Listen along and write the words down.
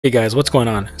Hey guys, what's going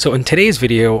on? So in today's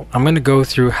video, I'm going to go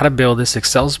through how to build this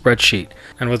Excel spreadsheet.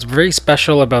 And what's very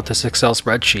special about this Excel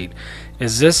spreadsheet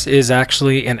is this is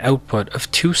actually an output of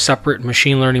two separate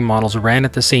machine learning models ran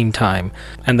at the same time.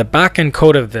 And the backend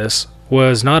code of this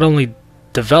was not only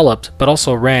developed, but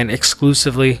also ran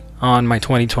exclusively on my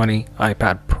 2020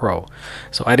 iPad Pro.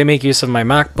 So I didn't make use of my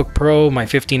MacBook Pro, my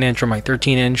 15-inch or my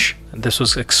 13-inch. This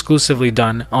was exclusively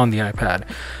done on the iPad.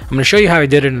 I'm going to show you how I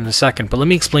did it in a second, but let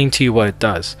me explain to you what it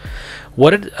does.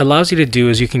 What it allows you to do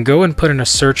is you can go and put in a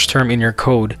search term in your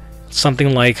code,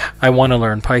 something like I want to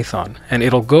learn Python, and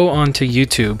it'll go onto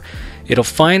YouTube. It'll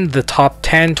find the top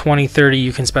 10, 20, 30,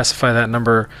 you can specify that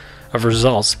number of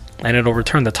results, and it'll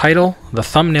return the title, the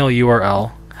thumbnail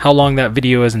URL, how long that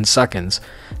video is in seconds,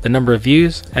 the number of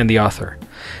views, and the author.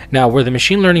 Now, where the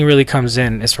machine learning really comes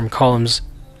in is from columns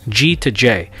G to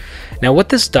J. Now, what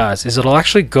this does is it'll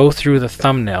actually go through the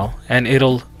thumbnail and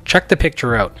it'll check the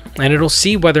picture out, and it'll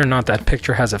see whether or not that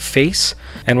picture has a face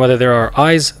and whether there are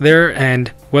eyes there and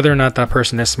whether or not that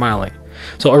person is smiling.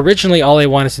 So originally all I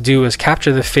wanted to do was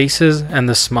capture the faces and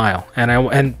the smile,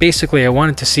 and basically I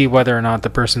wanted to see whether or not the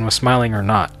person was smiling or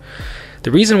not.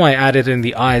 The reason why I added in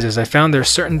the eyes is I found there are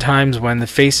certain times when the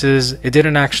faces, it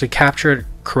didn't actually capture it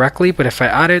correctly, but if I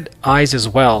added eyes as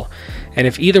well, and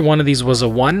if either one of these was a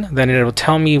 1, then it will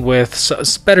tell me with a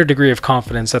better degree of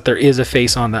confidence that there is a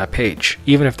face on that page,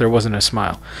 even if there wasn't a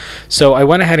smile. So I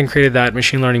went ahead and created that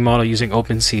machine learning model using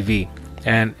OpenCV.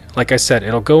 And like I said,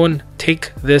 it'll go and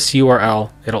take this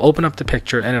URL, it'll open up the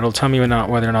picture, and it'll tell me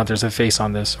whether or not there's a face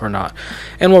on this or not.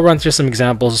 And we'll run through some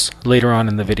examples later on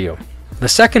in the video. The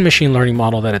second machine learning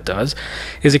model that it does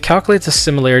is it calculates a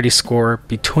similarity score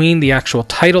between the actual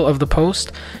title of the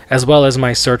post as well as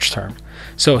my search term.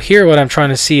 So here what I'm trying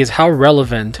to see is how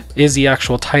relevant is the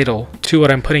actual title to what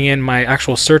I'm putting in my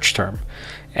actual search term.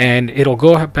 And it'll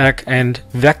go back and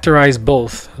vectorize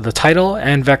both the title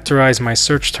and vectorize my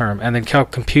search term, and then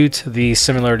compute the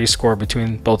similarity score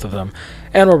between both of them.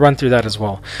 And we'll run through that as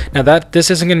well. Now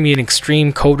this isn't going to be an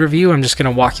extreme code review. I'm just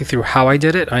going to walk you through how I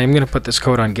did it. I am going to put this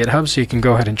code on GitHub so you can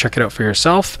go ahead and check it out for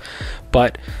yourself.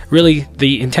 But really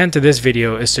the intent of this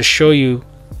video is to show you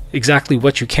exactly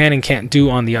what you can and can't do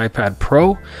on the iPad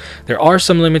Pro. There are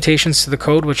some limitations to the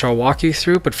code which I'll walk you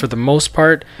through, but for the most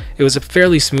part it was a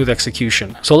fairly smooth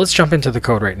execution. So let's jump into the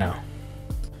code right now.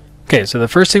 Okay, so the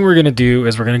first thing we're going to do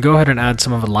is we're going to go ahead and add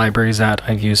some of the libraries that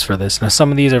I've used for this. Now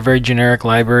some of these are very generic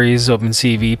libraries,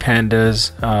 OpenCV,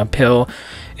 Pandas, Pill.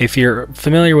 If you're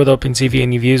familiar with OpenCV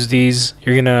and you've used these,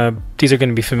 these are going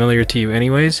to be familiar to you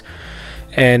anyways.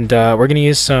 And we're going to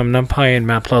use some NumPy and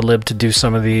Matplotlib to do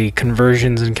some of the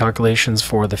conversions and calculations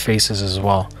for the faces as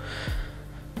well.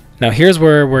 Now here's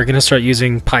where we're going to start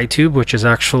using PyTube, which is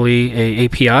actually a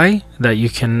API that you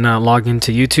can log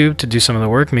into YouTube to do some of the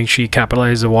work. Make sure you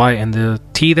capitalize the Y and the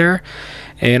T there.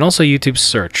 And also YouTube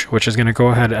search, which is going to go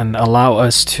ahead and allow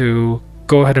us to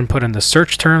go ahead and put in the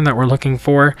search term that we're looking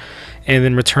for, and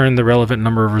then return the relevant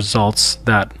number of results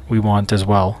that we want as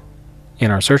well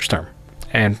in our search term.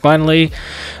 And finally,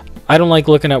 I don't like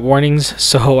looking at warnings,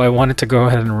 so I wanted to go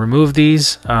ahead and remove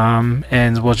these,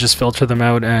 and we'll just filter them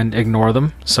out and ignore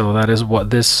them. So that is what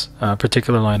this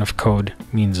particular line of code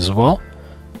means as well.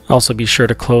 Also be sure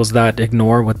to close that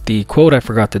ignore with the quote. I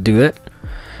forgot to do that.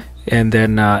 And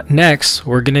then next,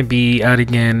 we're going to be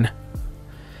adding in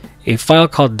a file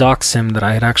called docsim that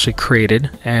I had actually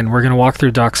created, and we're going to walk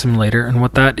through docsim later. And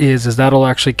what that is that'll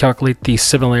actually calculate the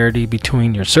similarity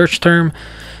between your search term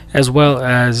as well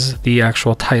as the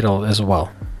actual title as well.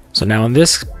 So now in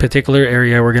this particular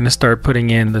area, we're going to start putting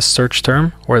in the search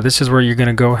term, where this is where you're going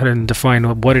to go ahead and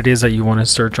define what it is that you want to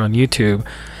search on YouTube,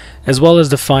 as well as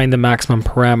define the maximum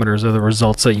parameters of the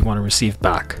results that you want to receive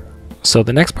back. So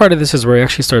the next part of this is where we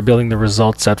actually start building the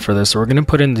result set for this. So we're going to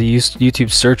put in the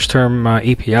YouTube search term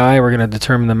API. We're going to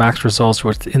determine the max results,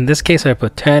 which in this case I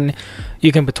put 10.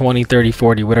 You can put 20, 30,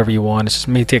 40, whatever you want. It just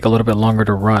may take a little bit longer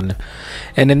to run.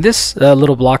 And in this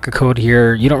little block of code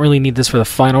here, you don't really need this for the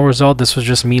final result. This was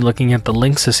just me looking at the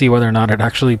links to see whether or not it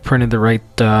actually printed the right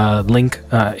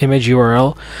image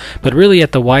URL. But really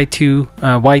at the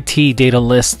YT data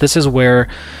list, this is where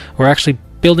we're actually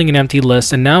building an empty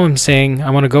list, and now I'm saying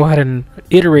I want to go ahead and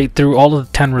iterate through all of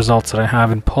the 10 results that I have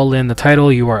and pull in the title,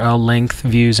 URL, length,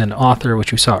 views, and author,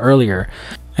 which you saw earlier.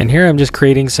 And here I'm just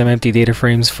creating some empty data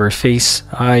frames for face,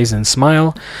 eyes, and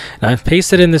smile. Now I've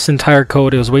pasted in this entire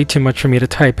code. It was way too much for me to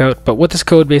type out, but what this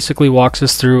code basically walks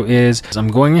us through is I'm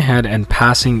going ahead and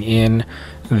passing in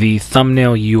the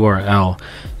thumbnail URL.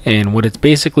 And what it's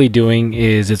basically doing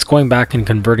is it's going back and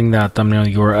converting that thumbnail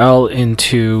URL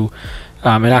into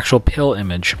an actual pill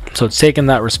image. So it's taking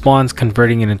that response,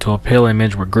 converting it into a pill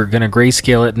image. We're going to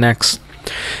grayscale it next,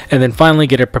 and then finally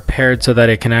get it prepared so that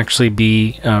it can actually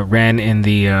be ran in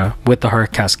the with the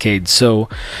Heart Cascade. So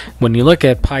when you look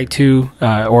at Pi 2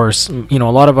 or a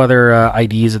lot of other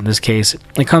IDEs in this case,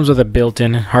 it comes with a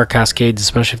built-in Heart Cascades,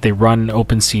 especially if they run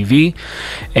OpenCV,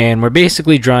 and we're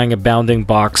basically drawing a bounding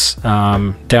box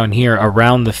down here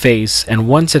around the face, and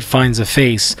once it finds a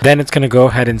face, then it's going to go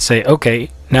ahead and say, okay,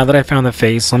 now that I found the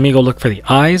face, let me go look for the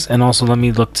eyes, and also let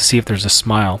me look to see if there's a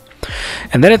smile.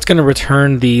 And then it's going to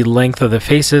return the length of the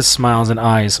faces, smiles, and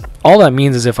eyes. All that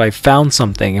means is if I found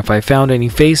something, if I found any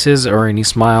faces or any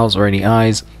smiles or any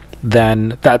eyes,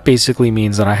 then that basically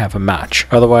means that I have a match.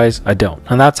 Otherwise, I don't.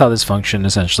 And that's how this function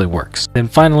essentially works. Then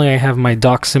finally, I have my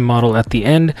dachshund model at the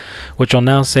end, which will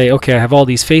now say, okay, I have all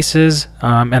these faces,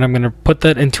 and I'm going to put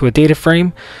that into a data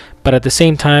frame. But at the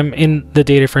same time, in the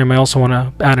data frame, I also want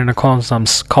to add in a column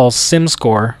called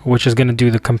SimScore, which is going to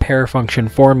do the compare function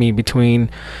for me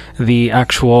between the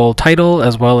actual title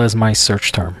as well as my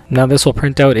search term. Now this will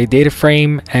print out a data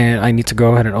frame, and I need to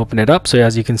go ahead and open it up. So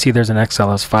as you can see, there's an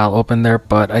XLS file open there,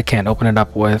 but I can't open it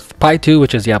up with Pi 2,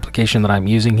 which is the application that I'm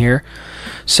using here.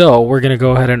 So we're going to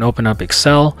go ahead and open up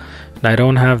Excel. I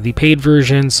don't have the paid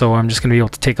version, so I'm just going to be able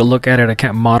to take a look at it. I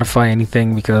can't modify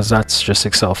anything because that's just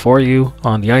Excel for you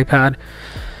on the iPad.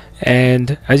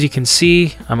 And as you can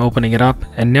see, I'm opening it up,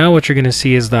 and now what you're going to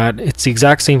see is that it's the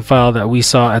exact same file that we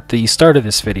saw at the start of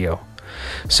this video.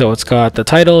 So it's got the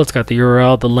title, it's got the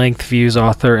URL, the length, views,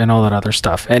 author, and all that other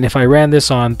stuff. And if I ran this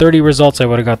on 30 results, I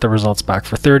would have got the results back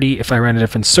for 30. If I ran a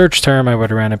different search term, I would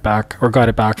have ran it back or got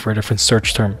it back for a different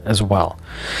search term as well.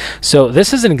 So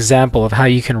this is an example of how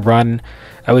you can run,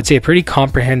 I would say, a pretty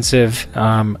comprehensive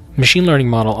machine learning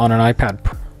model on an iPad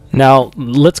Pro. Now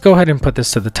let's go ahead and put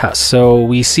this to the test. So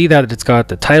we see that it's got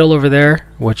the title over there,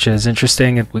 which is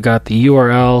interesting. We got the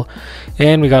URL,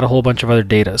 and we got a whole bunch of other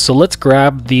data. So let's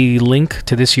grab the link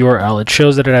to this URL. It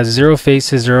shows that it has 0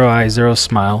 faces, 0 eyes, 0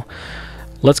 smile.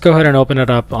 Let's go ahead and open it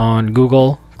up on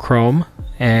Google Chrome,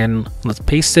 and let's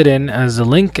paste it in as a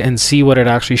link and see what it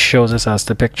actually shows us as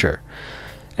the picture.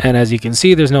 And as you can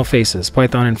see, there's no faces.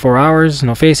 Python in 4 hours,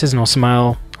 no faces, no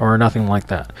smile, or nothing like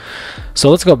that. So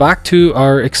let's go back to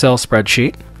our Excel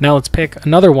spreadsheet. Now let's pick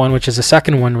another one, which is the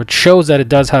second one, which shows that it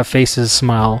does have faces,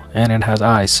 smile, and it has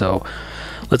eyes. So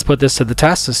let's put this to the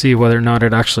test to see whether or not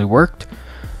it actually worked.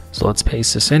 So let's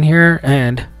paste this in here,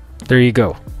 and there you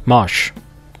go, Mosh.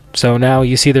 So now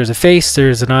you see there's a face,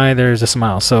 there's an eye, there's a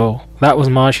smile. So that was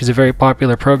Mosh. He's a very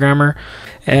popular programmer.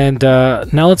 And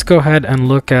now let's go ahead and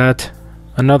look at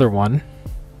another one.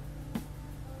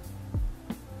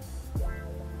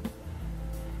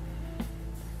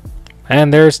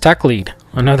 And there's Tech Lead,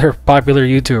 another popular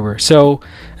YouTuber. So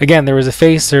again, there was a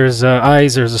face, there's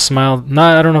eyes, there's a smile.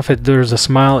 I don't know if there's a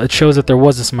smile. It shows that there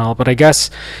was a smile, but I guess,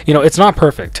 it's not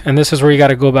perfect. And this is where you got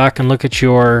to go back and look at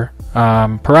your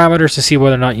parameters to see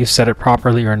whether or not you set it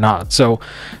properly or not. So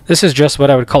this is just what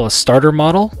I would call a starter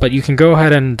model, but you can go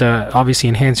ahead and obviously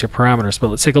enhance your parameters. But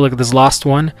let's take a look at this last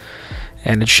one.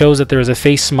 And it shows that there is a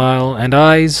face, smile, and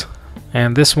eyes.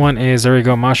 And this one is, there we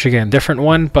go, Mosh again, different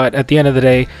one. But at the end of the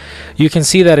day, you can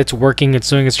see that it's working, it's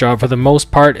doing its job. For the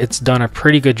most part, it's done a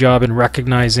pretty good job in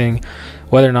recognizing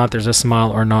whether or not there's a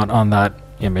smile or not on that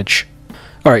image.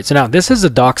 Alright, so now this is the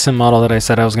dachshund model that I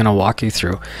said I was going to walk you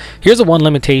through. Here's the one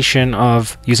limitation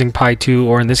of using Pi 2,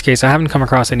 or in this case, I haven't come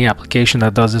across any application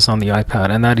that does this on the iPad,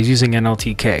 and that is using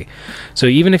NLTK. So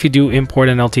even if you do import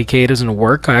NLTK, it doesn't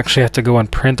work. I actually have to go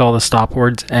and print all the stop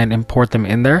words and import them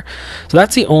in there. So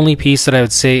that's the only piece that I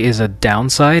would say is a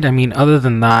downside. I mean, other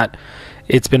than that,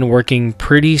 it's been working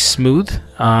pretty smooth.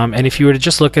 And if you were to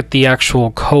just look at the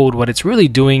actual code, what it's really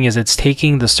doing is it's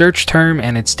taking the search term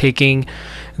and it's taking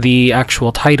the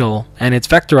actual title and it's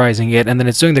vectorizing it, and then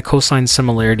it's doing the cosine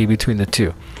similarity between the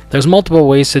two. There's multiple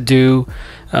ways to do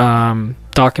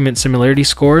document similarity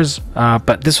scores,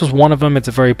 but this was one of them. It's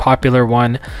a very popular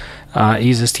one. It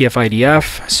uses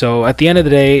TF-IDF. So at the end of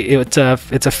the day, it's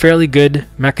a fairly good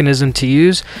mechanism to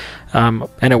use, and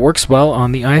it works well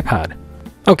on the iPad.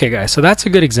 Okay guys, so that's a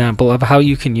good example of how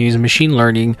you can use machine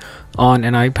learning on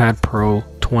an iPad Pro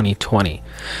 2020.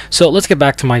 So let's get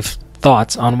back to my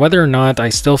thoughts on whether or not I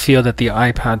still feel that the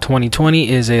iPad 2020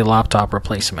 is a laptop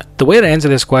replacement. The way to answer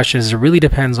this question is it really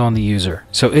depends on the user.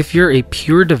 So if you're a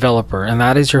pure developer and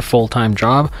that is your full-time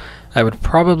job, I would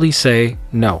probably say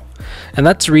no. And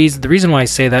that's the reason why I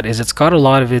say that is it's got a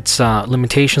lot of its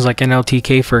limitations, like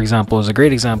NLTK, for example, is a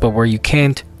great example where you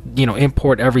can't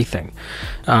import everything.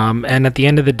 And at the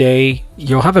end of the day,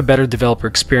 you'll have a better developer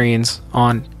experience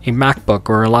on a MacBook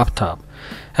or a laptop.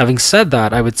 Having said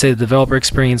that, I would say the developer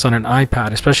experience on an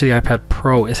iPad, especially the iPad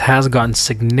Pro, has gotten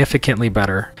significantly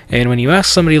better. And when you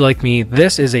ask somebody like me,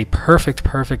 this is a perfect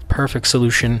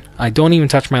solution. I don't even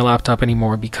touch my laptop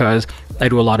anymore because I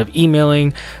do a lot of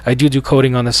emailing. I do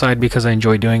coding on the side because I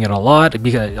enjoy doing it a lot.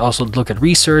 Because I also look at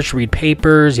research, read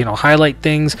papers, highlight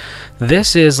things.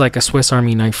 This is like a Swiss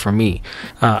Army knife for me.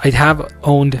 I have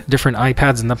owned different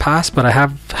iPads in the past, but I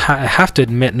have to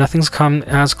admit nothing's come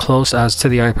as close as to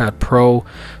the iPad Pro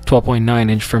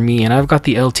 12.9 inch for me, and I've got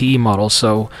the LTE model,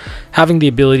 so having the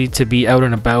ability to be out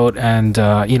and about and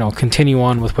continue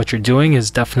on with what you're doing is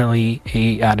definitely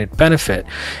a added benefit.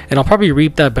 And I'll probably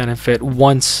reap that benefit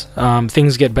once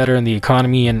things get better in the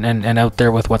economy and out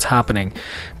there with what's happening.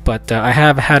 But I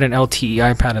have had an LTE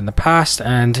iPad in the past,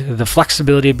 and the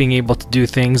flexibility of being able to do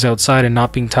things outside and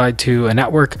not being tied to a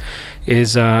network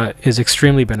is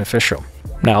extremely beneficial.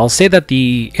 Now, I'll say that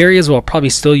the areas where I'll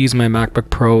probably still use my MacBook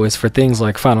Pro is for things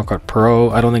like Final Cut Pro.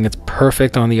 I don't think it's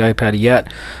perfect on the iPad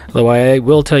yet, though I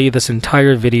will tell you this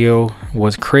entire video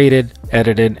was created,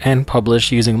 edited, and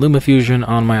published using LumaFusion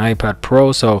on my iPad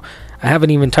Pro, so I haven't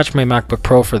even touched my MacBook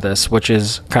Pro for this, which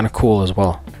is kind of cool as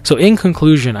well. So in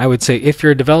conclusion, I would say if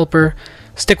you're a developer,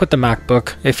 stick with the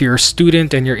MacBook. If you're a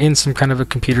student and you're in some kind of a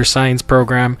computer science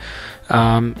program,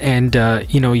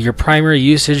 your primary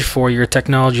usage for your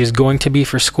technology is going to be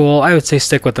for school, I would say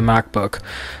stick with the MacBook.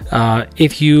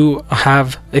 If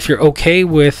you're okay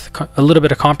with a little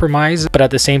bit of compromise, but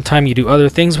at the same time you do other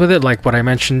things with it, like what I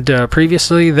mentioned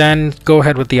previously, then go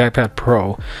ahead with the iPad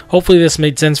Pro. Hopefully this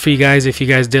made sense for you guys. If you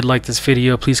guys did like this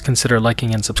video, please consider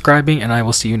liking and subscribing, and I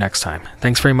will see you next time.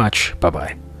 Thanks very much.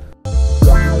 Bye-bye.